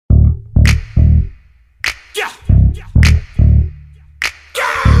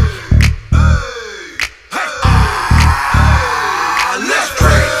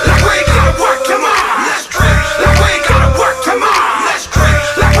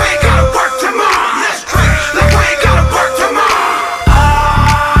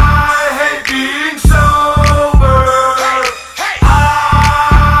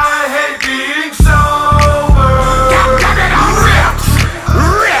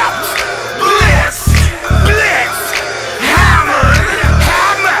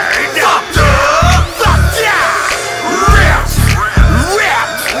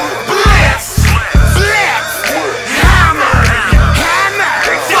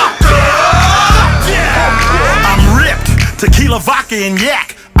tequila, vodka, and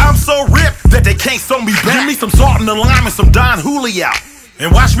yak. I'm so ripped that they can't sew me back. Give me some salt and the lime and some Don Julio,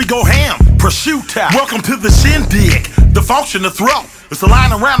 and watch me go ham, prosciutto. Welcome to the shindig, the function, the throat. It's a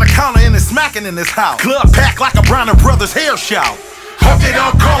line around the counter and it's smacking in this house. Club packed like a Brown and Brothers hair show. Hope they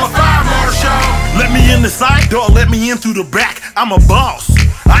don't call a fire marshal. Let me in the side door, let me in through the back. I'm a boss.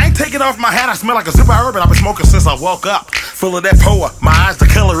 I ain't taking off my hat, I smell like a zipper herb, and I've been smoking since I woke up. Full of that poa, my eyes the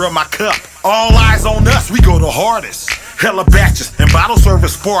color of my cup. All eyes on us, we go the hardest. Hella batches and bottle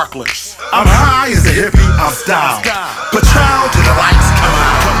service sparklers. I'm high as a hippie, I'm styled. Patron till the lights come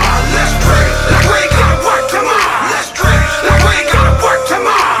on. Come on, let's drink. Like we ain't gotta work, come on. Let's drink. Like we ain't gotta work, come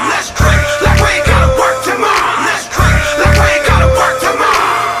on. Let's drink. Like we ain't gotta work, come on. Let's drink. Like we ain't gotta work, come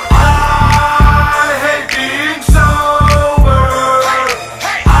on. I hate being sober.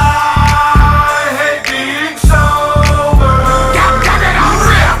 I hate being sober. Got it all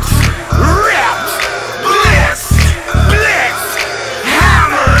ripped, blitzed,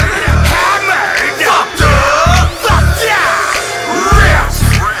 hammered, fucked up, ripped, blitzed, hammered, fucked up.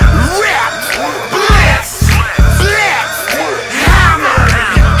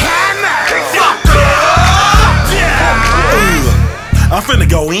 I'm finna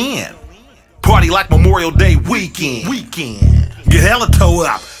go in. Party like Memorial Day weekend. Get hella toe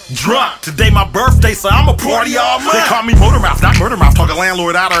up. Drunk. Today my birthday, so I'ma party all month. They call me Motor Mouth, not Murder Mouth. Talk a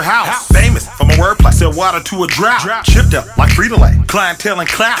landlord out her house. Famous for my wordplay. Sell water to a drought. Chipped up like Frito-Lay. Clientele and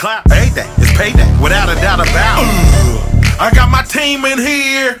clap. Payday, it's payday, without a doubt about it. I got my team in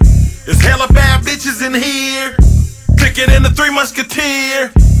here. There's hella bad bitches in here. Thicker than the Three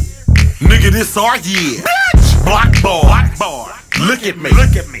Musketeer. Nigga, this our year. Block bar. Look at me.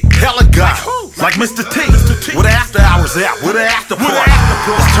 Hella guy. Like Mr. T. With the after hours out. With the after party.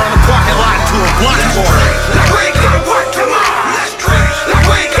 Let's turn the parking lot into a block party. Like we ain't gotta work, come on.